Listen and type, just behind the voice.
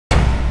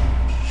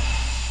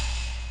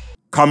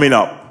Coming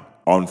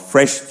up on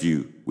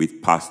Freshdew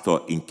with Pastor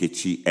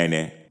Nkechi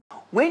Ene.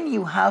 When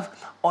you have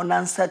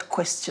unanswered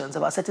questions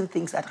about certain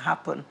things that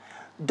happen,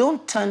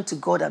 don't turn to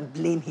God and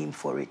blame him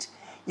for it.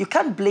 You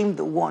can't blame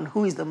the one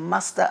who is the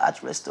master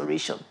at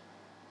restoration.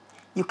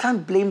 You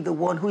can't blame the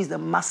one who is the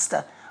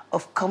master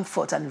of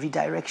comfort and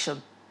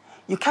redirection.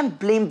 You can't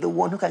blame the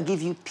one who can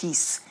give you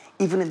peace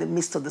even in the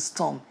midst of the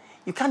storm.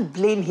 You can't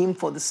blame him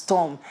for the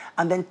storm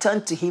and then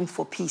turn to him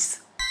for peace.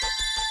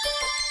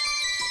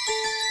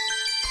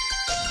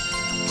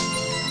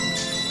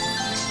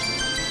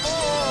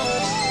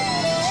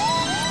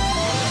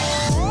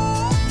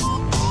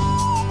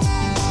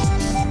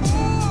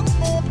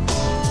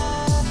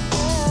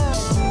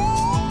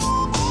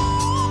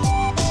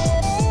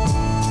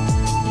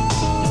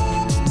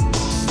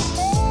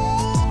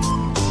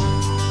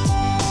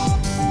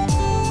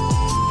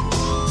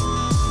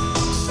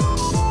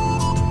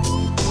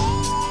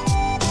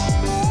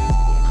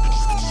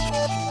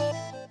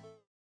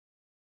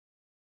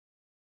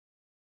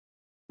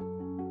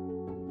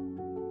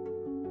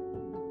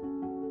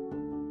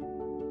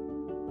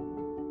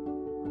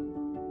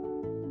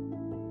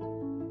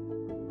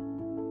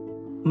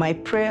 My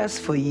prayers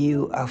for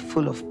you are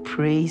full of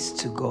praise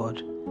to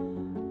God.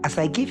 As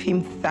I give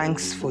him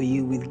thanks for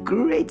you with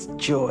great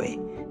joy,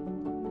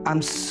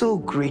 I'm so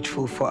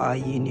grateful for our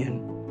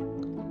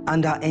union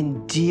and our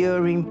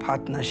enduring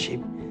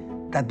partnership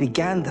that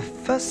began the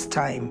first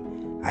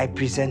time I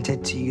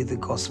presented to you the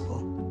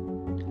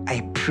gospel.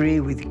 I pray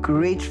with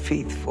great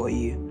faith for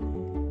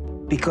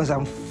you because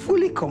I'm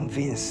fully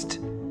convinced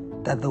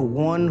that the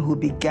one who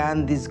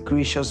began this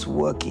gracious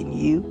work in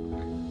you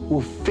will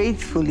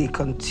faithfully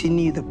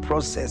continue the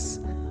process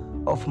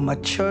of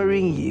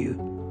maturing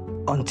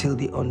you until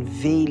the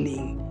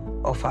unveiling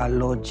of our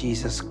Lord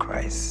Jesus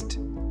Christ.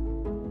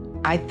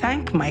 I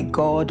thank my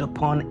God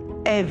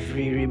upon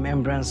every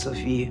remembrance of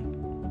you,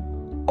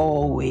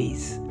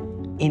 always,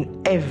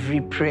 in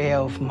every prayer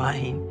of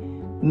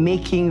mine,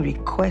 making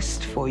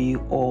request for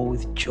you all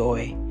with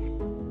joy,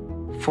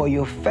 for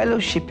your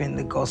fellowship in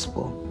the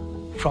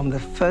gospel from the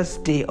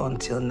first day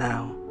until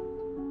now,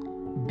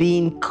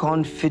 being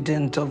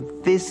confident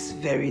of this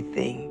very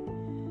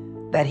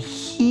thing, that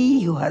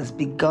he who has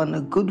begun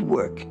a good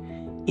work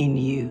in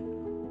you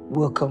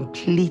will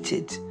complete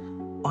it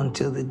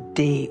until the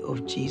day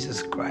of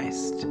Jesus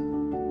Christ.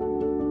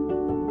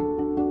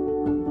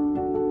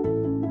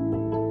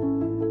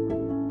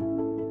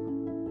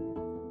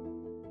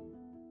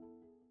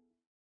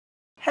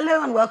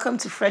 Hello and welcome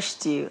to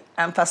Freshdew.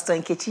 I'm Pastor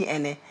Nkechi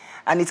Ene,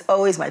 and it's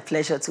always my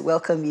pleasure to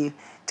welcome you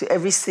to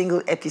every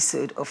single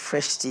episode of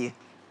Freshdew.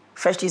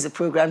 Freshdew is a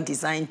program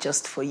designed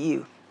just for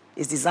you.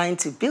 It's designed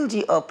to build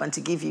you up and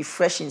to give you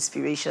fresh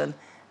inspiration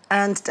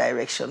and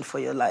direction for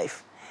your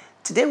life.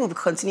 Today we'll be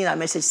continuing our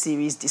message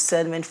series,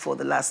 Discernment for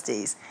the Last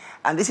Days.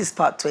 And this is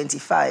part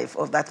 25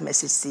 of that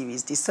message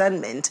series,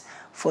 Discernment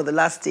for the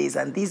Last Days.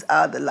 And these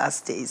are the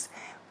last days.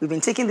 We've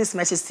been taking this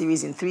message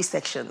series in 3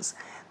 sections.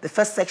 The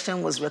first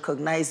section was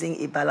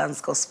recognizing a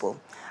balanced gospel.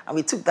 And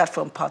we took that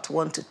from part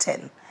 1 to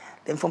 10.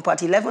 Then from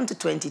part 11 to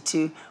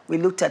 22, we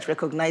looked at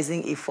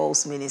recognizing a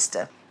false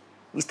minister.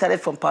 We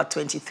started from part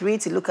 23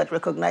 to look at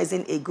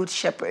recognizing a good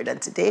shepherd, and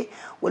today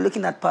we're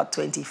looking at part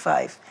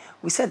 25.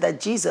 We said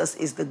that Jesus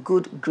is the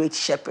good, great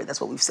shepherd.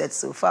 That's what we've said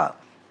so far.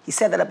 He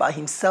said that about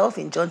himself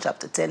in John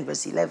chapter 10,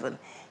 verse 11.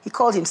 He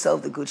called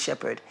himself the good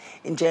shepherd.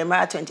 In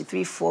Jeremiah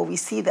 23:4, we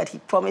see that he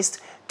promised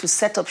to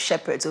set up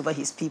shepherds over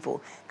his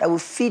people that will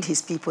feed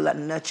his people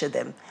and nurture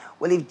them.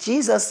 Well, if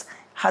Jesus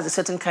has a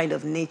certain kind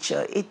of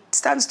nature, it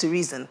stands to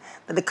reason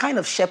that the kind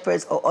of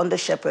shepherds or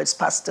under-shepherds,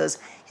 pastors,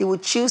 he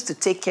would choose to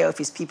take care of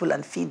his people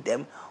and feed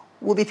them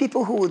will be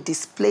people who will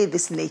display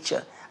this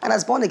nature. And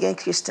as born-again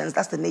Christians,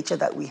 that's the nature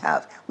that we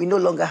have. We no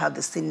longer have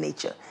the sin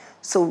nature.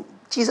 So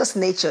Jesus'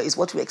 nature is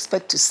what we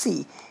expect to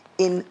see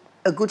in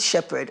a good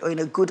shepherd or in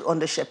a good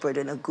under-shepherd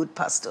or in a good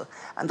pastor.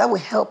 And that will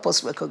help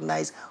us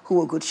recognize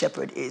who a good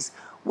shepherd is.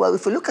 Well,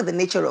 if we look at the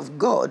nature of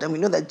God, and we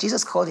know that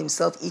Jesus called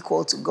himself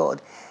equal to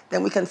God,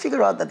 then we can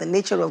figure out that the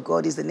nature of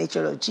God is the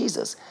nature of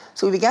Jesus.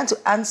 So we began to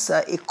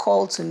answer a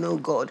call to know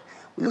God.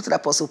 We looked at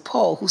Apostle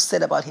Paul, who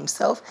said about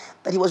himself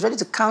that he was ready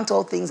to count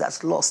all things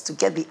as lost to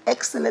get the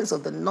excellence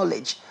of the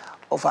knowledge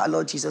of our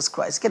Lord Jesus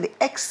Christ, get the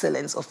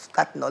excellence of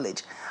that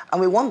knowledge. And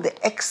we want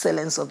the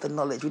excellence of the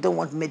knowledge. We don't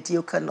want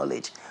mediocre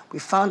knowledge. We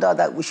found out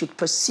that we should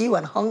pursue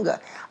and hunger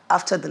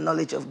after the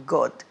knowledge of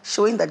God,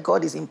 showing that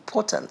God is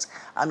important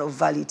and of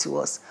value to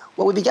us.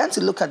 Well, we began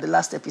to look at the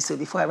last episode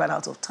before I ran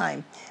out of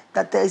time,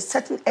 that there is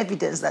certain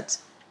evidence that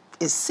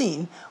is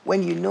seen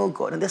when you know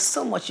God. And there's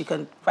so much, you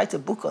can write a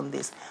book on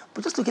this.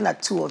 But just looking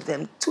at 2 of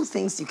them, 2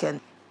 things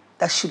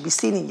that should be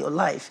seen in your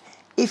life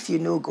if you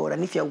know God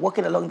and if you're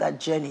walking along that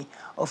journey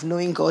of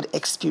knowing God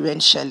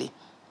experientially.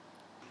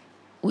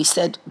 We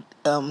said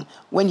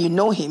when you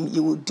know him,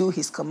 you will do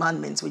his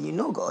commandments. When you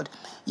know God,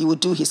 you will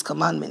do his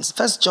commandments.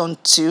 1 John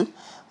 2,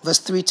 verse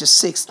 3 to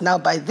 6. Now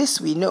by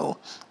this we know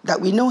that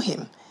we know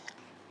him,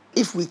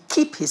 if we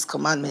keep his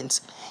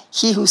commandments.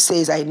 He who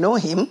says, I know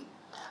him,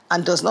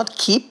 and does not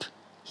keep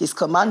his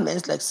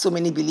commandments, like so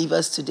many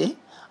believers today,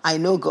 I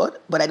know God,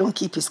 but I don't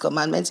keep his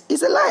commandments,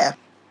 is a liar.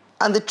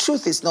 And the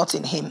truth is not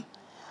in him.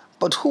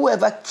 But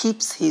whoever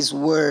keeps his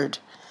word,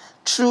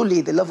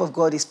 truly the love of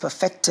God is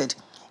perfected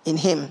in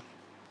him.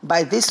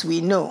 By this we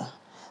know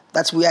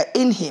that we are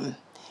in him.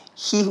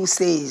 He who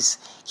says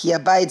he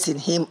abides in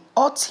him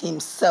ought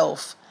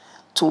himself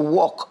to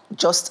walk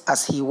just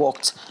as he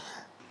walked.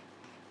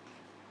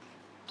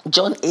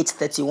 John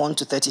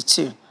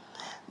 8:31-32.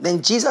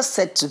 Then Jesus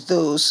said to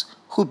those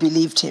who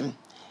believed him,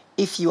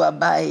 if you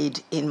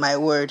abide in my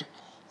word,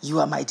 you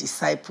are my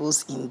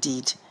disciples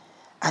indeed,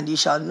 and you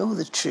shall know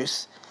the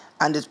truth,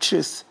 and the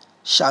truth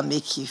shall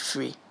make you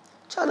free.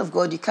 Child of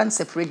God, you can't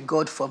separate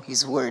God from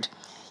his word.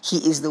 He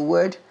is the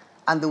word,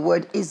 and the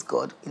word is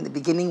God. In the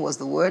beginning was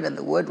the word, and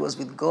the word was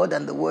with God,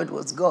 and the word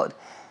was God.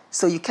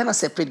 So you cannot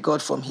separate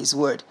God from his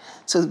word.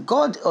 So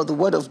God, or the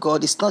word of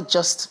God, is not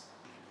just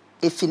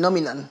a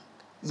phenomenon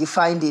you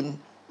find in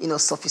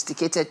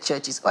sophisticated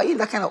churches, or in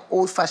that kind of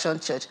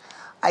old-fashioned church.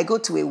 I go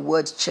to a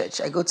word church.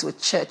 I go to a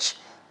church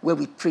where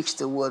we preach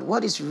the word.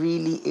 What is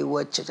really a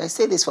word church? I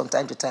say this from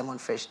time to time on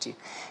Freshdew.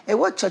 A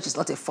word church is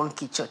not a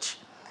funky church.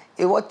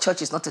 A word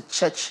church is not a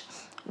church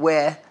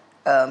where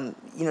the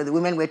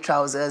women wear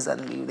trousers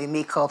and they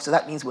make up, so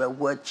that means we're a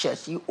word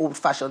church. You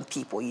old-fashioned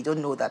people, you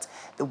don't know that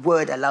the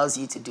word allows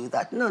you to do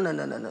that. No.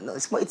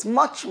 It's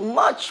much,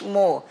 much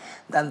more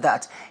than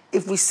that.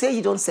 If we say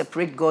you don't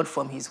separate God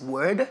from his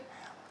word,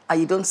 and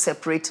you don't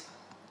separate,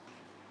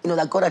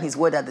 that God and his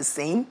word are the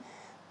same,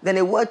 then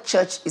a word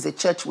church is a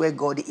church where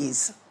God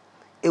is.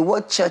 A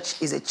word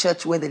church is a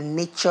church where the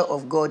nature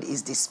of God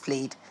is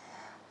displayed.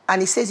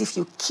 And he says, if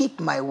you keep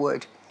my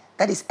word,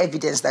 that is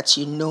evidence that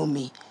you know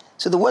me.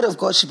 So the word of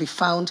God should be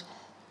found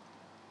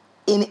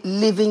in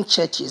living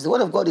churches. The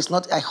word of God is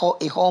not a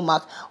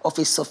hallmark of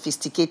a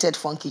sophisticated,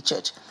 funky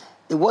church.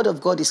 The word of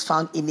God is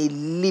found in a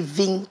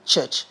living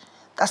church.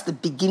 That's the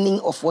beginning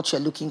of what you're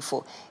looking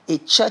for. A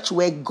church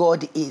where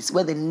God is,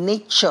 where the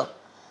nature,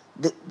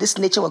 this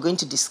nature we're going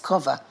to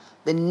discover,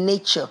 the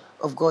nature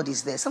of God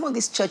is there. Some of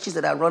these churches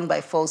that are run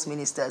by false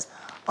ministers,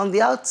 on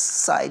the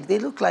outside, they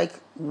look like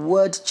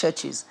word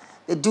churches.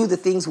 They do the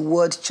things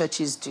word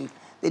churches do.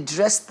 They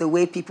dress the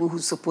way people who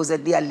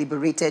supposedly are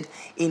liberated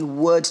in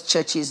word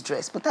churches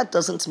dress. But that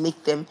doesn't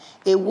make them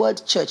a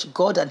word church.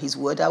 God and his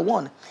word are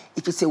one.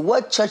 If it's a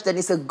word church, then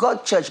it's a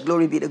God church.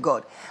 Glory be to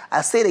God.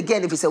 I'll say it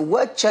again. If it's a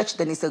word church,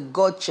 then it's a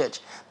God church.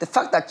 The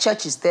fact that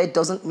church is there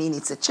doesn't mean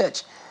it's a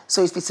church.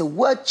 So if it's a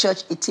word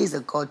church, it is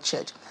a God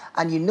church.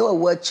 And you know a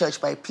word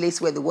church by a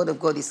place where the word of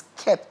God is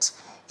kept,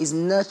 is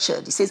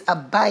nurtured. He says,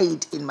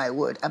 abide in my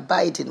word.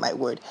 Abide in my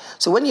word.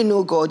 So when you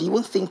know God, you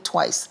won't think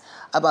twice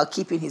about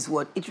keeping his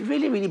word. It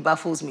really, really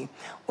baffles me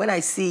when I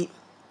see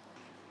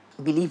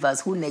believers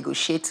who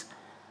negotiate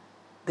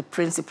the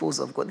principles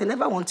of God. They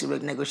never want to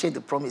negotiate the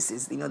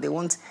promises. They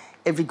want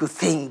every good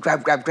thing.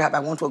 Grab. I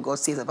want what God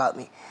says about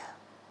me.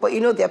 But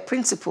their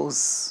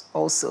principles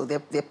also,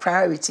 their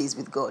priorities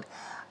with God.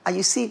 And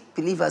you see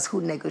believers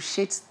who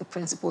negotiate the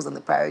principles and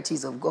the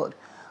priorities of God,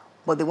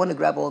 but they want to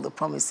grab all the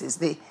promises.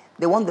 They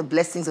want the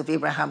blessings of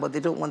Abraham, but they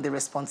don't want the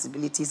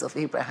responsibilities of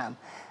Abraham.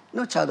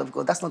 No, child of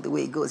God, that's not the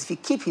way it goes. If you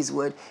keep his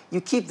word,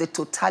 you keep the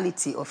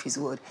totality of his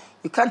word.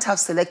 You can't have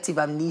selective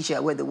amnesia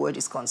where the word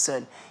is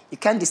concerned. You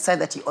can't decide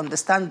that you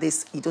understand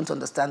this, you don't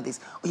understand this.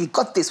 Or you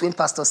got this when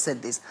pastor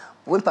said this.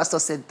 But when pastor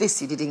said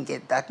this, you didn't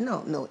get that.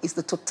 No, it's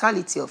the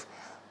totality of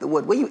the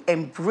word. When you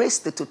embrace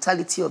the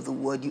totality of the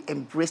word, you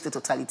embrace the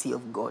totality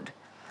of God.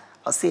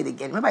 I'll say it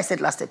again. Remember I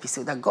said last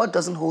episode that God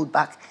doesn't hold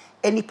back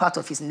any part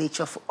of his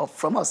nature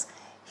from us.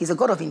 He's a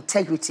God of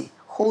integrity,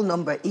 whole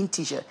number,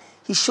 integer.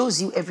 He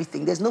shows you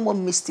everything. There's no more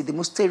mystery. The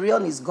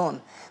mysterion is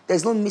gone.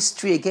 There's no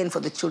mystery again for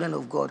the children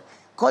of God.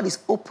 God is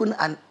open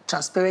and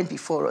transparent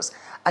before us,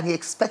 and he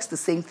expects the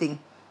same thing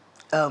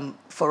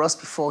for us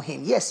before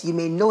him. Yes, you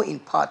may know in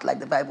part, like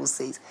the Bible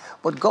says,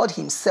 but God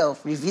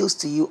himself reveals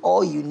to you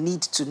all you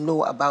need to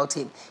know about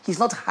him. He's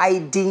not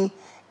hiding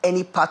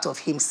any part of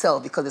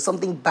himself because there's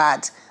something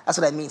bad. That's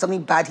what I mean.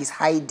 Something bad he's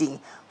hiding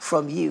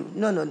from you.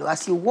 No.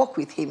 As you walk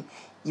with him,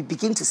 you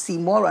begin to see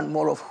more and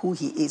more of who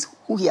he is,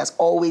 who he has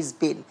always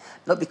been,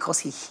 not because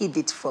he hid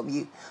it from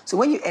you. So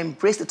when you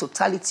embrace the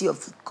totality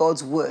of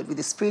God's word with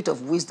the spirit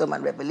of wisdom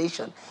and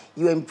revelation,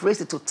 you embrace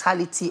the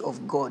totality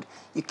of God.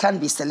 You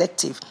can't be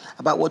selective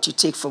about what you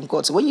take from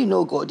God. So when you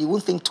know God, you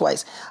won't think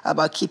twice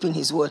about keeping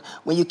his word.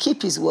 When you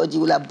keep his word, you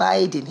will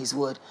abide in his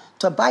word.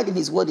 To abide in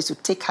his word is to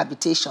take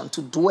habitation,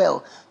 to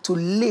dwell, to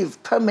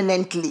live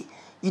permanently.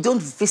 You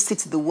don't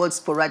visit the word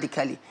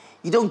sporadically.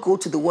 You don't go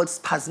to the word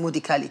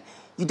spasmodically.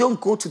 You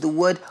don't go to the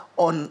word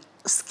on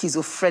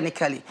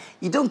schizophrenically.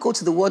 You don't go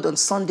to the word on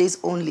Sundays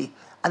only,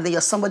 and then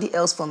you're somebody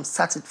else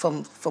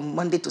from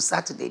Monday to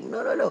Saturday.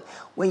 No.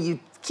 When you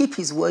keep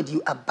his word,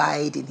 you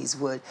abide in his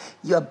word.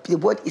 The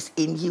word is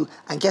in you.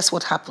 And guess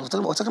what happens?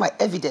 We're talking about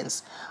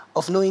evidence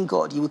of knowing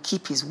God. You will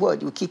keep his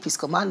word. You will keep his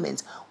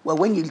commandments. Well,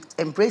 when you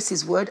embrace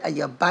his word and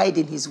you abide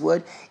in his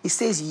word, it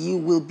says you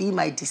will be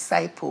my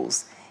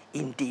disciples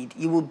indeed.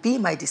 You will be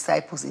my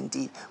disciples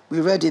indeed.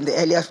 We read in the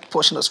earlier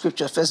portion of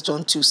scripture, 1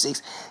 John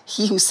 2:6,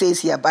 he who says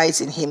he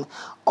abides in him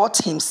ought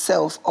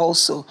himself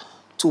also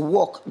to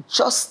walk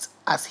just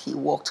as he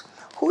walked.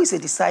 Who is a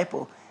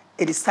disciple?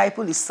 A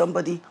disciple is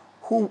somebody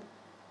who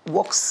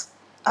walks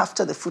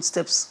after the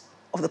footsteps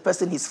of the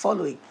person he's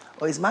following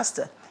or his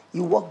master.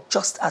 You walk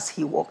just as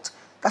he walked.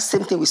 That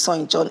same thing we saw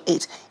in John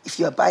 8. If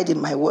you abide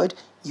in my word,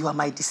 you are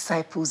my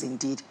disciples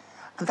indeed.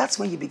 And that's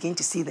when you begin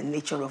to see the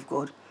nature of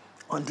God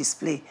on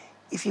display.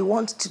 If you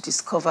want to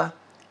discover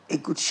a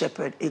good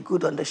shepherd, a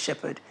good under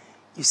shepherd,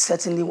 you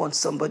certainly want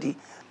somebody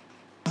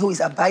who is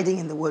abiding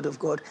in the word of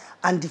God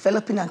and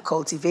developing and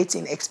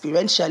cultivating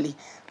experientially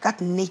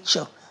that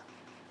nature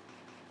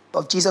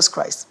of Jesus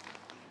Christ,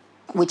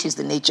 which is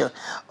the nature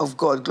of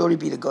God. Glory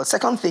be to God.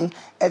 Second thing,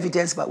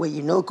 evidence about when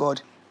you know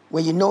God.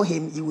 When you know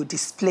him, you will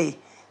display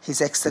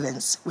his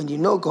excellence. When you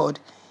know God,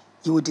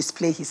 you will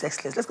display his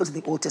excellence. Let's go to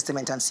the Old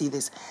Testament and see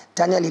this.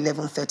 Daniel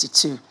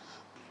 11:32.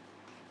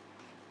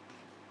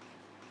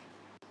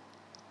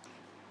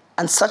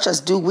 And such as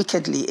do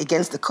wickedly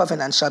against the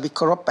covenant shall be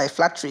corrupt by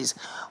flatteries.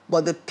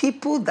 But the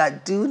people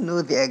that do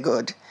know their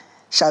God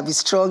shall be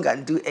strong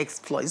and do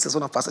exploits. This is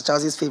one of Pastor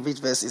Charles' favorite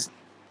verses.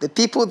 The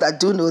people that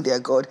do know their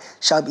God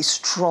shall be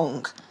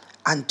strong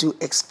and do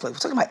exploits.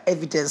 We're talking about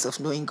evidence of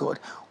knowing God.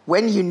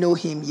 When you know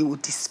him, you will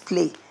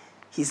display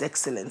his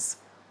excellence.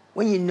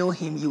 When you know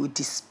him, you will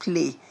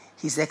display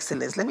his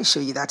excellence. Let me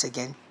show you that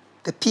again.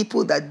 The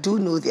people that do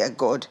know their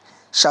God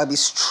shall be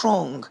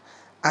strong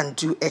and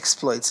do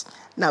exploits.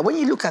 Now, when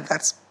you look at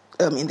that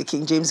in the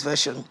King James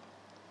Version,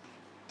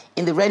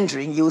 in the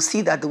rendering, you will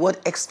see that the word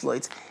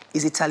exploit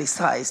is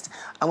italicized.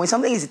 And when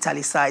something is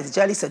italicized, it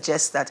generally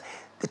suggests that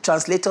the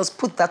translators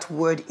put that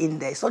word in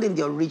there. It's not in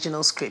the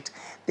original script.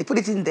 They put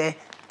it in there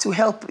to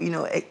help,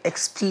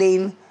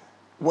 explain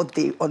what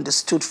they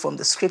understood from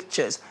the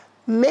scriptures.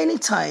 Many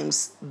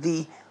times,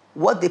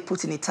 what they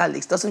put in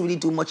italics doesn't really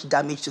do much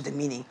damage to the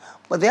meaning.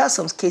 But there are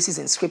some cases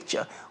in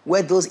scripture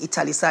where those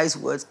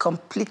italicized words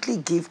completely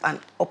give an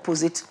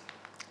opposite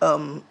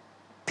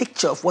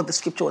picture of what the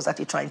scripture was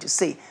actually trying to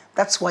say.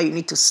 That's why you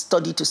need to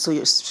study to show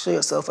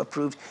yourself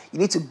approved. You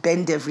need to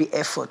bend every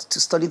effort to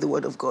study the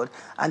word of God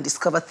and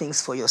discover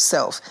things for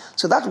yourself.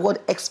 So that word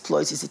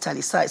exploit is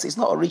italicized. It's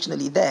not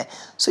originally there.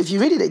 So if you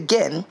read it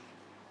again,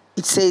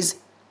 it says,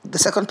 the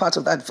second part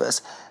of that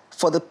verse,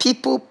 but the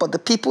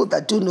people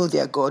that do know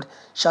their God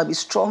shall be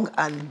strong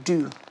and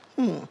do.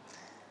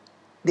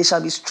 They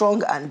shall be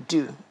strong and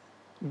do.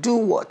 Do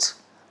what?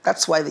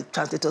 That's why the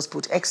translators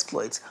put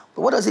exploits.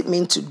 But what does it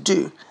mean to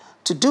do?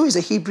 To do is a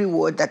Hebrew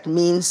word that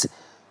means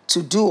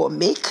to do or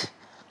make,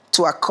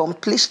 to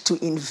accomplish,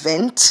 to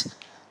invent,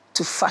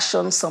 to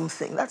fashion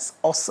something. That's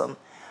awesome.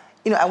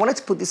 I wanted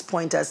to put this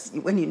point as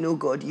when you know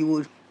God, you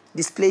will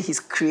display his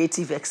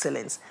creative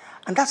excellence.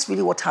 And that's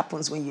really what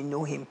happens when you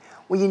know him.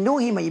 When you know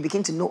him and you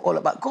begin to know all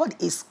about God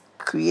is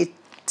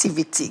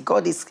creativity.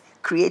 God is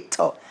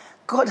creator.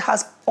 God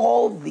has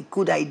all the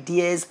good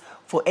ideas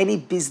for any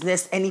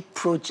business, any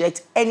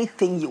project,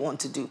 anything you want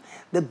to do.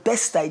 The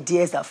best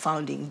ideas are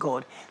found in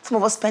God. Some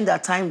of us spend our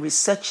time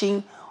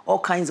researching all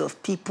kinds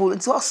of people.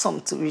 It's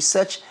awesome to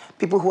research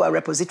people who are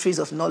repositories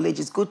of knowledge.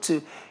 It's good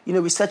to,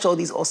 research all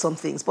these awesome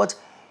things. But,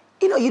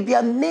 you'd be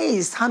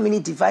amazed how many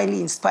divinely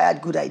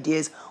inspired good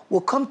ideas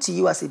will come to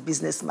you as a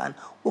businessman,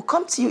 will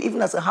come to you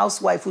even as a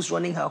housewife who's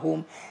running her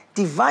home.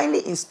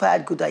 Divinely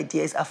inspired good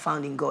ideas are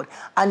found in God.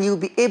 And you'll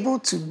be able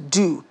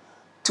to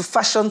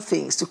fashion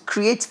things, to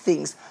create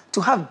things,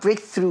 to have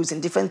breakthroughs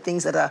in different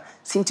things that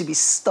seem to be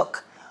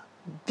stuck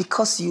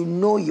because you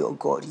know your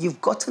God.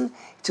 You've gotten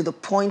to the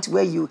point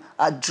where you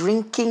are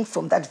drinking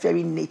from that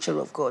very nature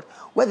of God,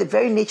 where the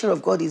very nature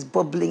of God is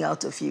bubbling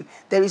out of you.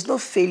 There is no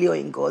failure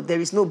in God. There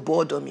is no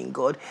boredom in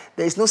God.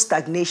 There is no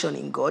stagnation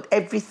in God.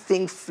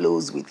 Everything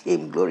flows with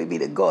him. Glory be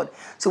to God.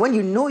 So when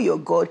you know your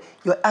God,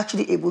 you're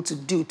actually able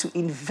to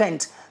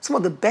invent. Some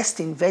of the best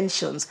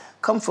inventions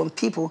come from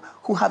people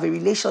who have a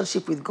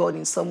relationship with God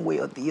in some way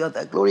or the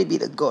other. Glory be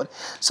to God.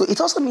 So it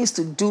also means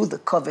to do the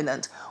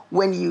covenant.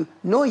 When you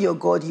know your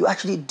God, you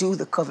actually do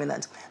the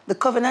covenant. The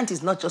covenant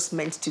is not just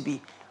meant to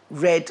be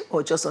read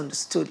or just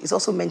understood. It's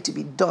also meant to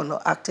be done or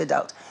acted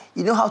out.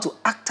 You know how to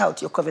act out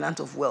your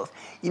covenant of wealth.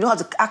 You know how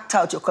to act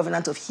out your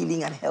covenant of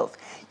healing and health.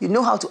 You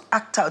know how to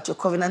act out your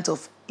covenant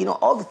of,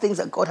 all the things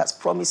that God has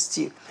promised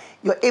you.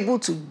 You're able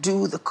to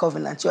do the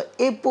covenant. You're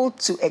able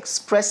to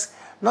express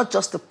not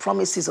just the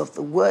promises of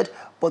the word,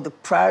 but the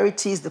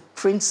priorities, the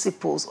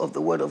principles of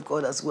the word of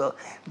God as well.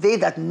 They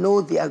that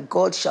know their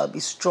God shall be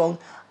strong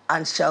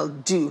and shall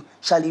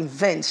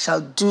invent, shall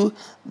do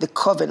the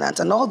covenant.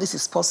 And all this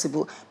is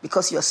possible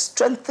because you're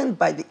strengthened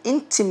by the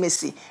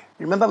intimacy.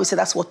 Remember, we said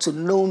that's what to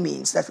know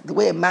means. That's the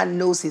way a man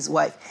knows his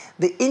wife.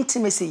 The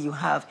intimacy you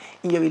have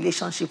in your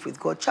relationship with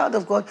God. Child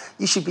of God,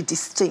 you should be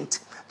distinct.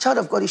 Child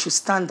of God, you should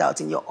stand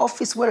out in your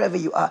office, wherever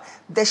you are.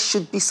 There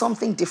should be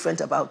something different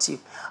about you.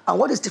 And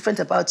what is different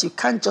about you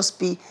can't just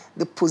be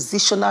the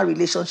positional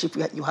relationship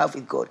you have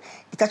with God.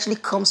 It actually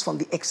comes from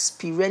the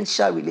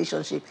experiential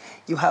relationship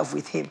you have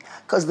with him.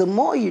 Because the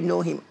more you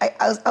know him,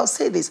 I'll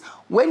say this,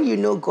 when you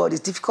know God,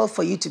 it's difficult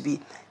for you to be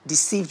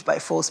deceived by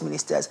false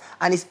ministers,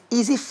 and it's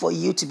easy for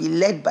you to be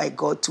led by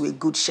God to a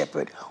good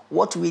shepherd.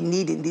 What we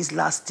need in these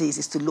last days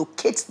is to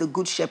locate the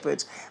good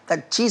shepherds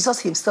that Jesus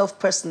himself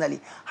personally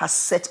has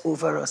set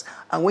over us.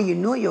 And when you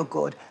know your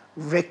God,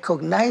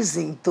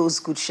 recognizing those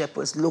good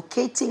shepherds,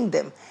 locating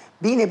them,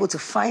 being able to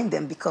find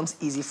them becomes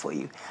easy for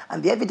you.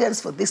 And the evidence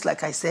for this,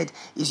 like I said,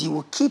 is you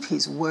will keep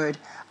his word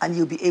and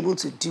you'll be able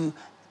to do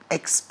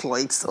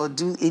exploits or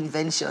do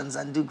inventions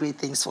and do great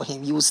things for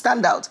him. You will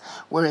stand out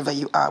wherever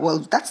you are. Well,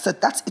 that's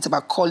it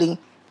about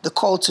the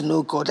call to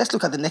know God. Let's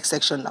look at the next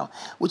section now,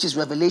 which is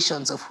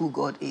revelations of who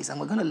God is. And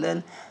we're going to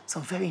learn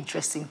some very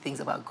interesting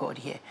things about God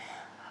here.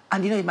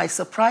 And it might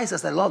surprise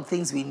us that a lot of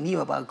things we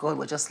knew about God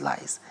were just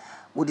lies.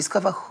 We'll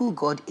discover who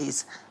God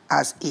is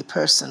as a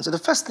person. So the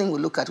first thing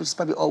we'll look at, which is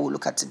probably all we'll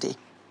look at today,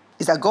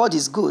 is that God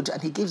is good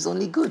and he gives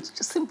only good.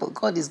 Just simple.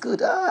 God is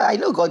good. I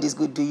know God is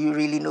good. Do you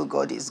really know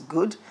God is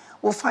good?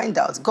 We'll find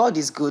out. God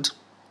is good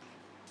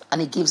and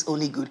he gives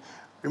only good.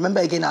 Remember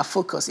again our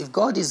focus. If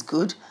God is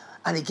good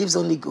and he gives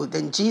only good,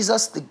 then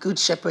Jesus, the good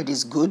shepherd,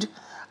 is good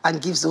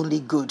and gives only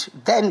good.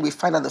 Then we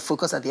find out the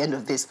focus at the end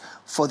of this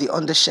for the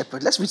under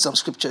shepherd. Let's read some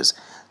scriptures.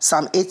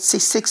 Psalm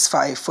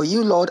 86:5. For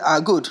you, Lord, are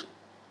good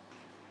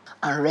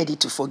and ready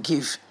to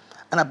forgive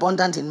and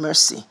abundant in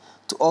mercy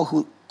to all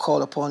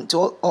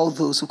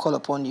those who call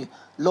upon you.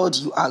 Lord,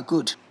 you are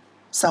good.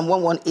 Psalm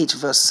 118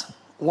 verse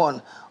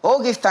 1.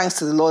 Oh, give thanks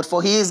to the Lord,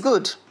 for he is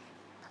good,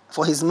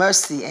 for his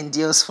mercy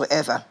endures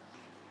forever.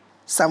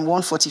 Psalm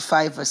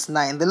 145 verse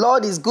 9. The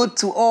Lord is good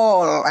to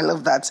all. I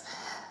love that.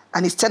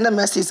 And his tender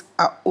mercies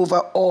are over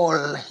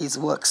all his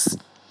works.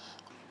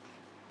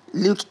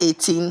 Luke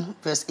 18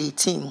 verse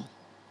 18.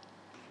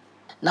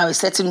 Now a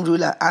certain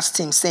ruler asked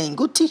him, saying,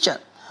 Good teacher,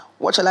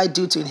 what shall I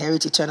do to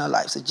inherit eternal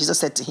life? So Jesus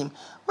said to him,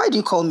 Why do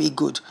you call me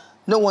good?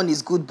 No one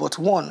is good but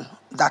one,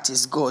 that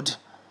is God.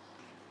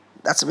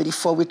 That's already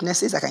 4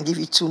 witnesses. I can give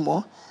you 2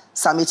 more.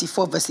 Psalm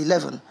 84 verse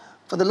 11.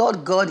 For the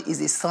Lord God is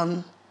a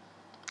sun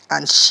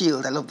and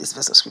shield. I love this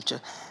verse of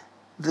scripture.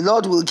 The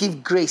Lord will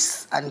give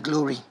grace and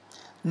glory.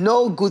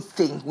 No good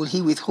thing will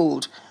he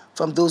withhold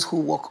from those who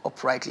walk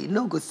uprightly.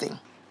 No good thing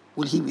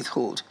will he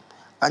withhold.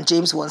 And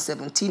James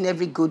 1:17,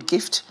 every good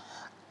gift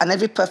and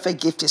every perfect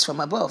gift is from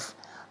above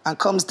and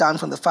comes down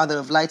from the Father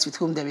of lights, with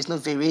whom there is no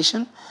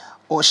variation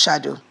or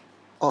shadow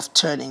of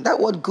turning. That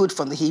word good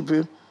from the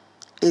Hebrew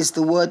is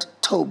the word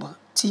tob,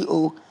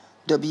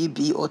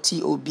 T-O-W-B or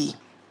T-O-B,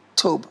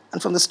 tob.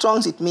 And from the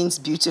Strong's, it means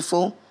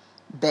beautiful,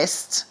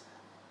 best,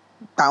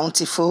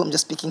 bountiful, I'm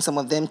just picking some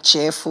of them,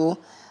 cheerful,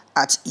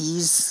 at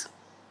ease,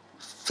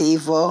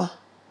 favor,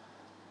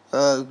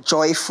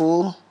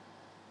 joyful,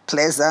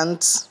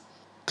 pleasant,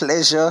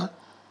 pleasure,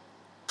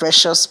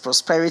 precious,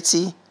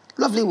 prosperity.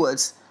 Lovely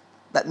words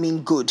that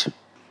mean good.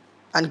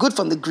 And good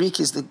from the Greek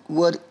is the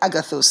word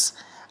agathos,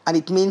 and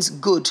it means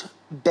good,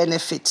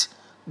 benefit,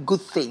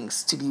 good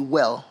things, to be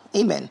well.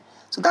 Amen.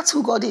 So that's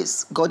who God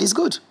is. God is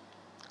good.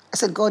 I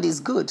said God is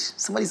good.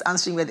 Somebody's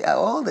answering where they are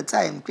all the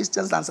time.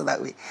 Christians answer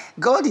that way.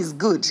 God is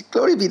good.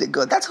 Glory be to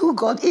God. That's who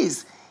God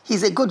is.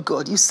 He's a good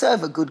God. You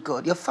serve a good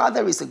God. Your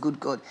Father is a good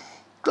God.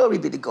 Glory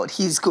be to God.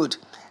 He's good.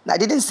 Now, I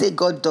didn't say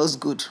God does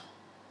good.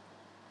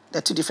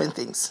 They're 2 different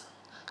things.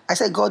 I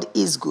said God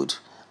is good.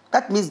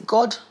 That means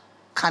God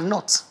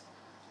cannot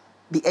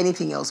be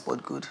anything else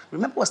but good.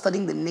 Remember, we're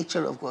studying the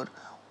nature of God.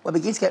 We're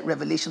beginning to get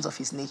revelations of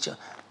his nature.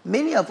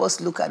 Many of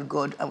us look at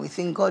God and we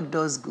think God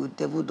does good,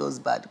 devil does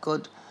bad.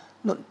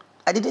 No,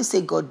 I didn't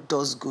say God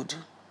does good.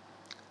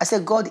 I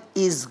said God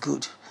is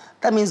good.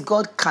 That means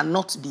God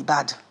cannot be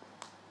bad.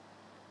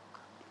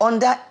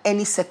 Under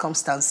any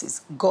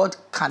circumstances, God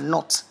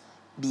cannot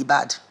be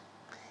bad.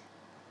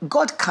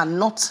 God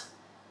cannot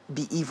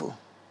be evil.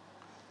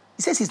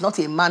 He says he's not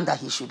a man that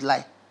he should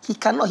lie. He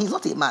cannot. He's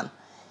not a man.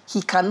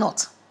 He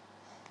cannot.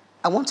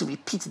 I want to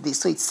repeat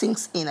this so it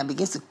sinks in and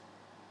begins to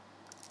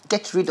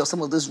get rid of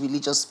some of those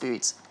religious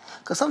spirits.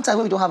 Because sometimes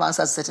when we don't have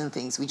answers to certain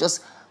things, we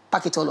just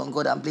pack it all on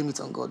God and blame it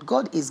on God.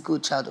 God is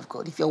good, child of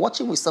God. If you're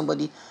watching with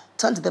somebody,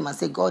 turn to them and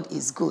say, God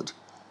is good.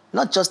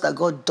 Not just that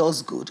God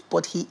does good,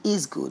 but he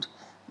is good.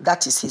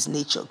 That is his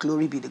nature.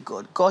 Glory be to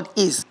God. God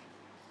is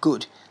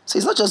good. So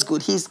he's not just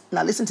good.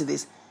 Now listen to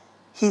this.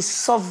 He's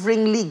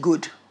sovereignly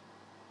good.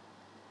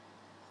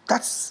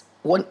 That's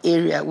one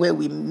area where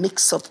we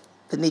mix up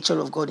the nature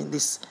of God in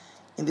this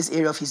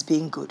area of his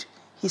being good.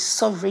 He's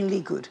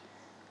sovereignly good.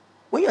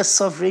 When you're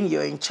sovereign,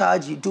 you're in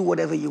charge, you do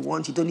whatever you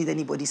want, you don't need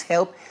anybody's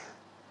help,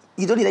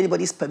 you don't need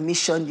anybody's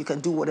permission, you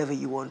can do whatever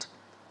you want.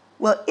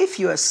 Well, if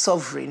you are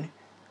sovereign,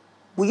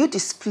 will you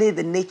display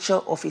the nature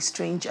of a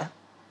stranger?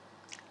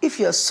 If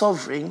you're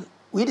sovereign,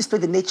 will you display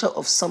the nature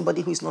of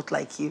somebody who is not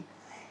like you?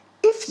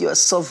 If you're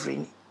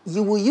sovereign,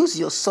 you will use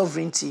your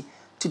sovereignty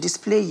to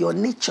display your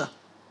nature.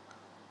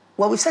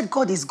 Well, we've said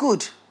God is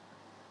good.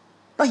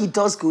 Not he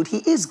does good, he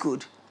is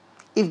good.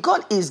 If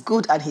God is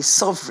good and he's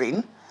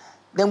sovereign,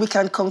 then we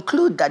can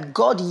conclude that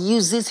God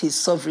uses his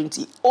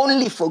sovereignty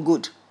only for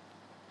good.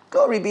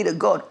 Glory be to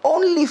God,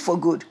 only for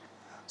good.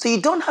 So you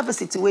don't have a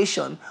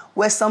situation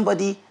where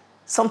something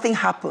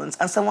happens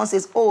and someone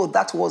says, oh,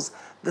 that was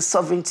the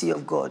sovereignty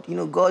of God.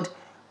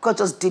 God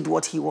just did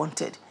what he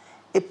wanted.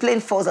 A plane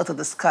falls out of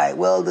the sky.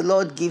 Well, the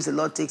Lord gives, the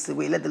Lord takes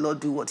away. Let the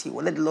Lord do what he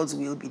wants. Let the Lord's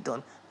will be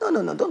done.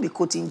 No. Don't be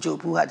quoting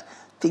Job, who had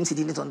things he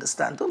didn't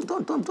understand.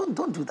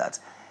 Don't do that.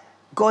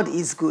 God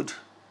is good.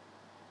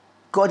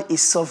 God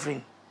is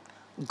sovereign.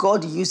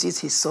 God uses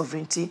his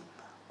sovereignty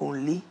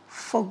only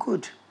for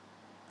good.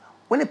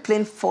 When a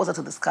plane falls out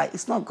of the sky,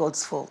 it's not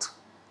God's fault.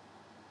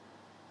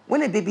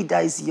 When a baby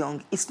dies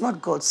young, it's not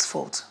God's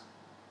fault.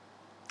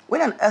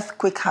 When an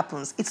earthquake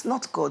happens, it's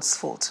not God's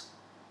fault.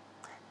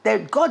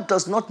 God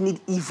does not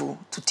need evil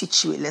to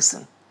teach you a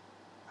lesson.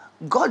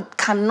 God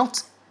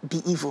cannot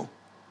be evil.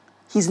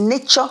 His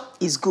nature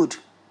is good.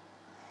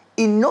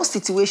 In no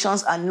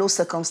situations and no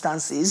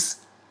circumstances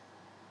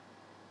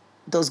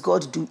does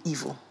God do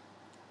evil.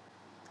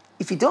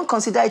 If you don't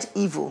consider it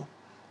evil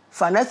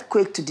for an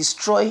earthquake to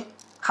destroy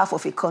half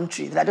of a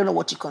country, then I don't know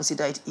what you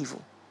consider it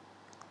evil.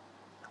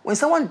 When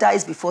someone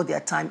dies before their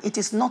time, it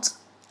is not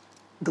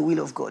the will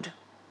of God.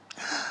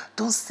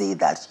 Don't say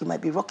that. You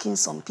might be rocking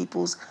some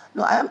people's...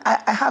 No,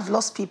 I have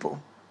lost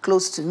people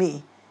close to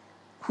me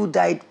who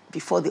died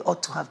before they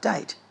ought to have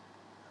died.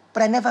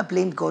 But I never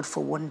blamed God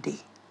for one day.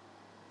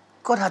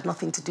 God had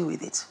nothing to do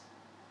with it.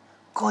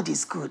 God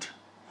is good.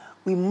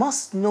 We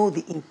must know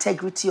the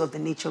integrity of the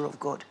nature of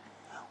God.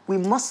 We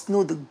must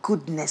know the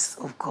goodness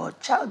of God.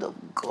 Child of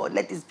God,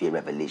 let this be a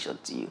revelation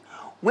to you.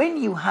 When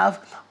you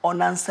have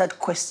unanswered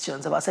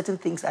questions about certain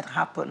things that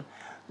happen,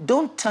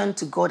 don't turn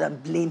to God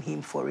and blame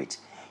him for it.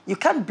 You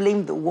can't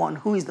blame the one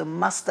who is the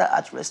master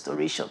at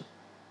restoration.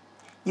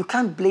 You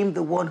can't blame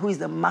the one who is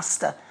the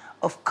master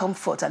of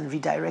comfort and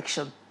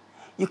redirection.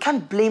 You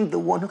can't blame the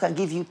one who can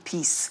give you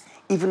peace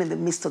even in the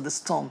midst of the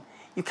storm.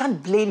 You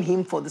can't blame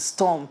him for the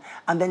storm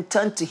and then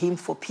turn to him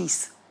for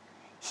peace.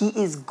 He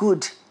is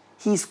good.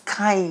 He's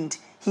kind.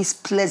 He's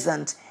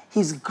pleasant.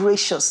 He's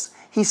gracious.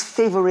 He's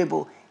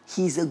favorable.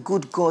 He's a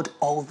good God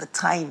all the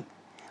time.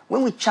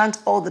 When we chant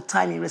all the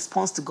time in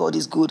response to God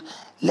is good,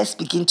 let's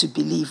begin to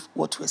believe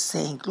what we're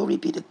saying. Glory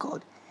be to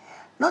God.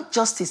 Not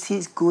just is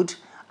he good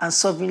and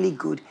sovereignly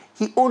good,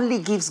 he only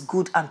gives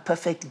good and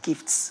perfect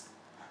gifts.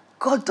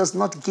 God does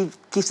not give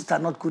gifts that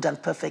are not good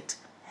and perfect.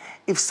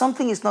 If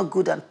something is not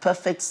good and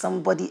perfect,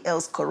 somebody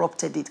else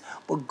corrupted it.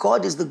 But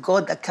God is the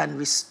God that can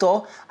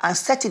restore and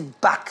set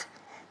it back,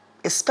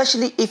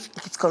 especially if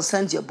it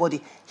concerns your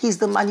body. He's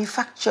the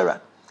manufacturer.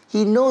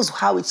 He knows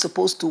how it's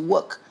supposed to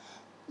work.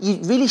 You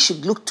really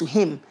should look to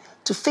him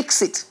to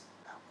fix it.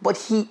 But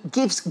he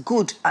gives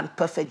good and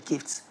perfect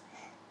gifts.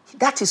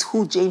 That is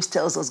who James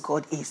tells us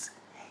God is.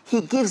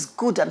 He gives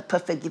good and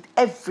perfect gift.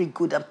 Every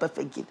good and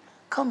perfect gift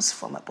comes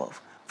from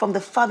above, from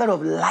the Father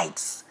of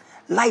lights.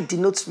 Light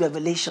denotes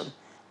revelation.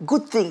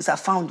 Good things are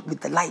found with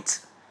the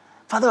light.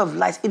 Father of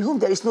lights, in whom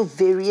there is no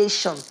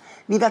variation,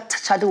 neither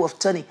shadow of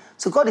turning.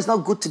 So God is not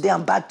good today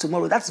and bad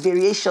tomorrow. That's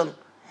variation.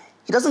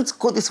 He doesn't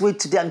go this way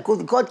today and go.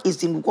 God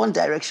is in one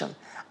direction.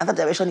 And that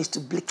direction is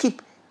to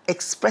keep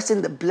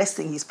expressing the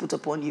blessing he's put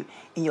upon you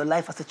in your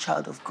life as a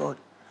child of God.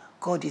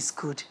 God is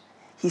good.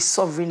 He's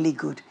sovereignly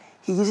good.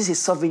 He uses his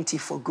sovereignty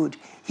for good.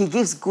 He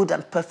gives good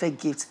and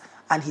perfect gifts,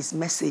 and his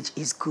message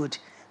is good.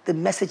 The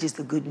message is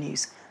the good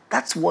news.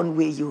 That's one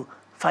way you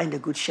find a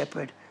good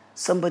shepherd,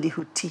 somebody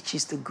who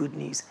teaches the good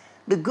news.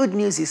 The good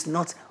news is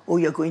not, oh,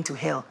 you're going to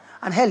hell.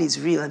 And hell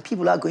is real, and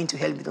people are going to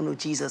hell if they don't know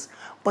Jesus.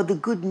 But the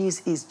good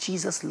news is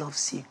Jesus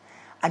loves you,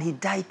 and he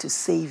died to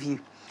save you.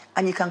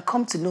 And you can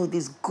come to know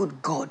this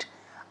good God,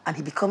 and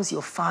he becomes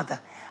your father,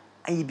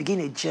 and you begin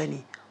a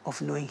journey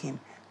of knowing him.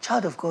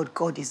 Child of God,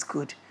 God is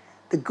good.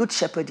 The good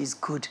shepherd is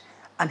good,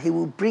 and he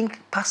will bring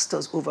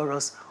pastors over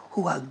us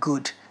who are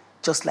good,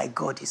 just like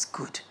God is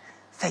good.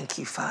 Thank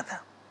you, Father.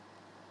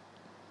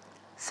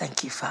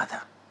 Thank you,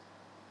 Father.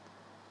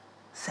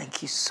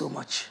 Thank you so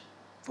much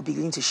for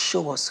beginning to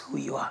show us who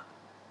you are.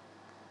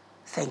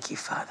 Thank you,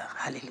 Father.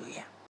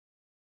 Hallelujah.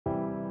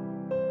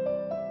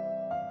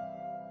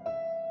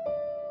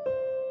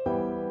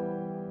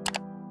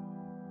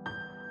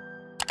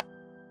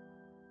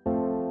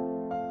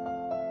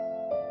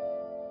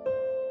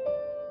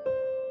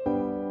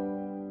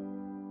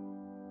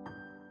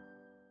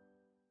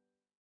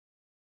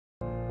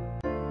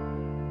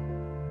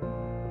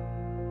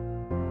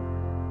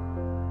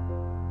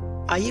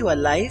 Are you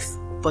alive,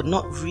 but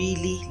not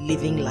really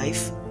living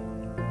life?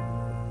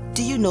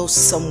 Do you know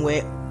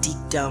somewhere deep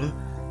down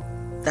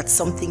that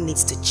something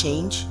needs to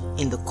change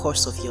in the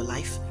course of your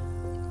life?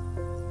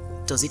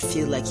 Does it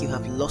feel like you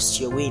have lost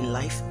your way in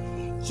life?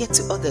 Yet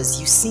to others,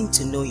 you seem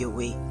to know your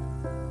way.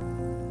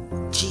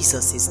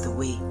 Jesus is the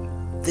way,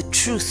 the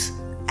truth,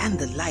 and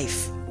the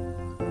life.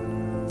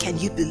 Can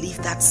you believe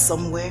that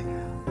somewhere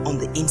on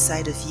the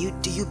inside of you?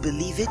 Do you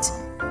believe it?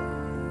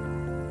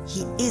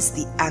 He is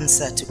the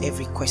answer to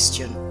every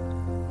question,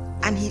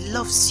 and he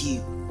loves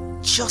you.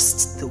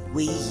 just the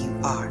way you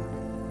are.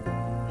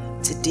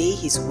 Today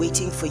He's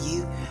waiting for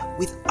you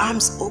with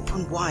arms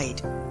open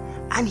wide,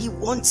 and He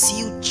wants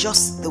you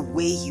just the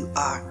way you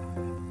are.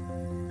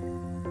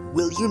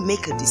 Will you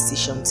make a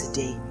decision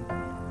today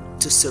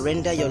to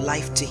surrender your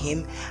life to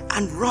Him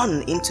and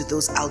run into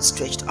those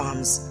outstretched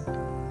arms?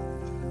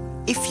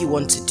 If you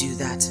want to do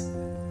that,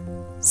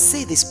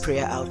 say this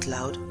prayer out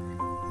loud,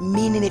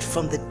 meaning it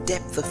from the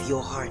depth of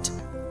your heart,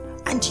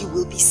 and you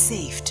will be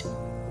saved.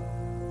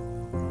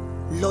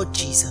 Lord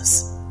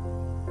Jesus,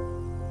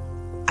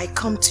 I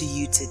come to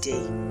you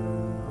today.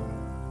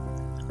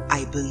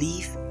 I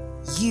believe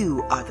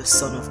you are the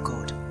Son of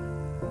God,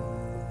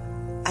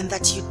 and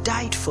that you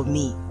died for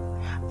me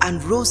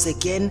and rose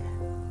again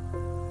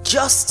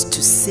just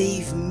to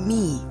save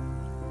me.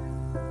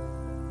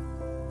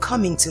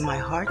 Come into my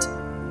heart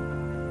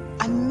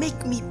and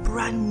make me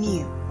brand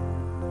new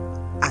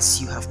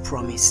as you have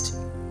promised.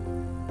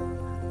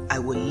 I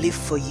will live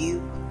for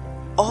you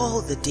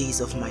all the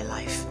days of my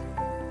life.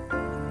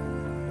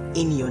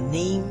 In your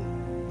name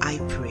I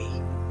pray.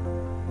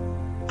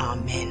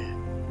 Amen.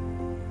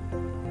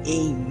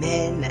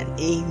 Amen and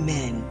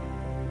amen.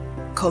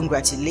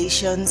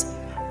 Congratulations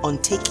on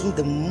taking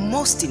the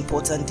most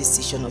important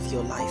decision of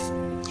your life.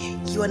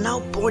 You are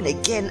now born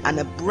again and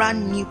a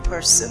brand new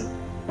person.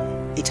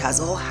 It has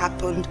all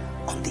happened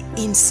on the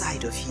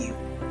inside of you.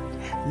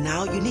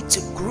 Now you need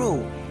to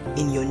grow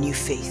in your new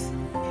faith.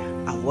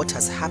 And what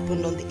has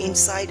happened on the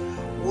inside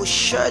will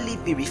surely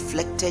be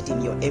reflected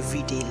in your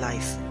everyday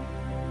life.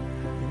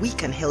 We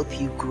can help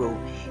you grow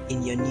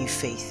in your new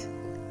faith.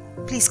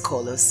 Please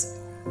call us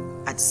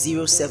at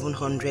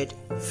 0700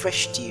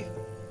 Freshdew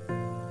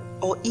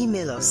or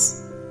email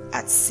us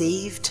at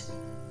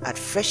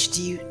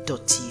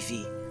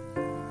saved@freshdew.tv,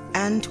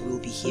 and we'll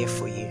be here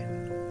for you.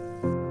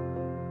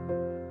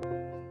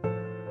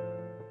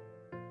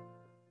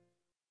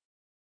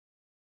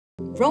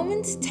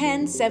 Romans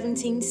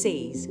 10:17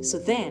 says, "So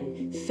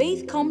then,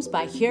 faith comes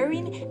by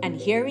hearing, and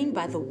hearing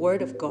by the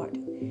word of God."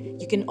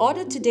 You can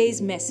order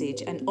today's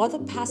message and other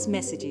past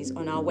messages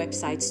on our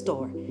website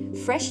store,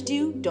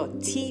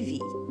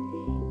 freshdew.tv.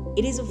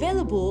 It is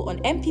available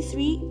on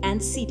MP3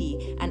 and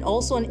CD, and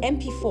also on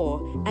MP4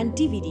 and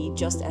DVD,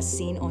 just as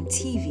seen on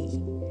TV.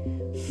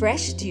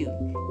 Freshdew,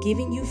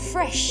 giving you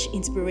fresh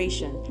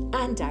inspiration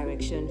and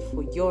direction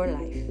for your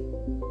life.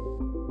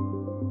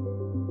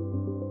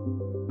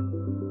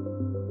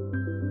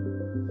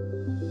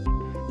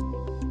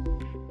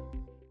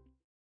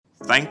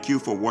 Thank you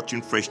for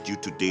watching Freshdew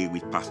today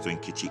with Pastor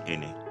Nkechi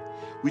Ene.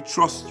 We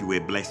trust you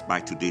were blessed by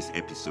today's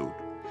episode.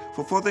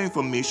 For further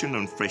information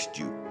on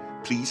Freshdew,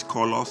 please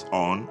call us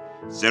on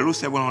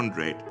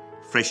 0700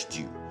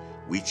 Freshdew,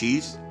 which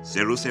is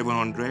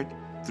 0700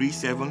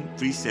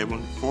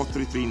 3737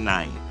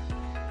 4339.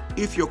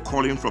 If you're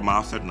calling from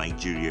outside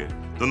Nigeria,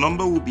 the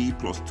number will be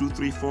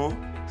 +234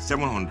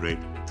 700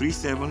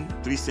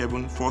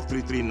 3737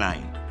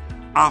 4339.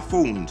 Our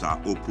phones are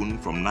open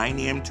from 9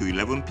 a.m. to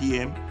 11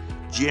 p.m.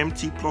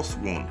 GMT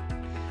 +1.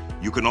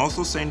 You can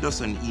also send us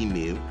an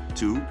email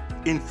to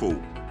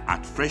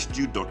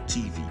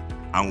info@freshdew.tv,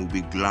 and we'll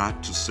be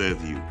glad to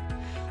serve you.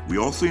 We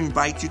also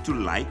invite you to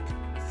like,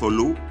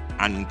 follow,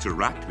 and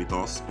interact with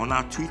us on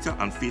our Twitter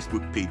and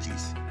Facebook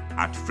pages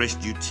at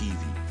Freshdew TV,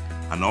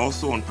 and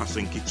also on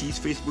Pastor Nkechi's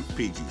Facebook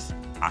pages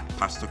at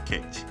Pastor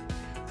Ketch.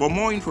 For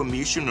more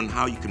information on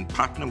how you can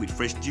partner with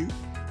Freshdew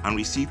and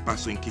receive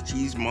Pastor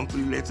Nkechi's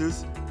monthly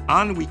letters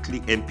and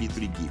weekly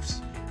MP3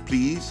 gifts,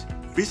 please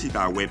visit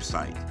our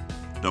website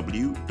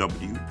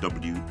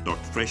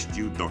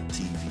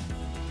www.freshdew.tv.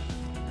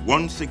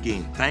 Once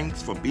again,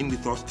 thanks for being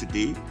with us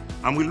today,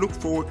 and we look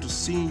forward to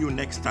seeing you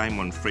next time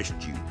on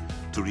Freshdew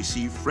to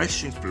receive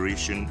fresh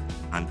inspiration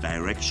and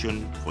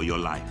direction for your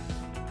life.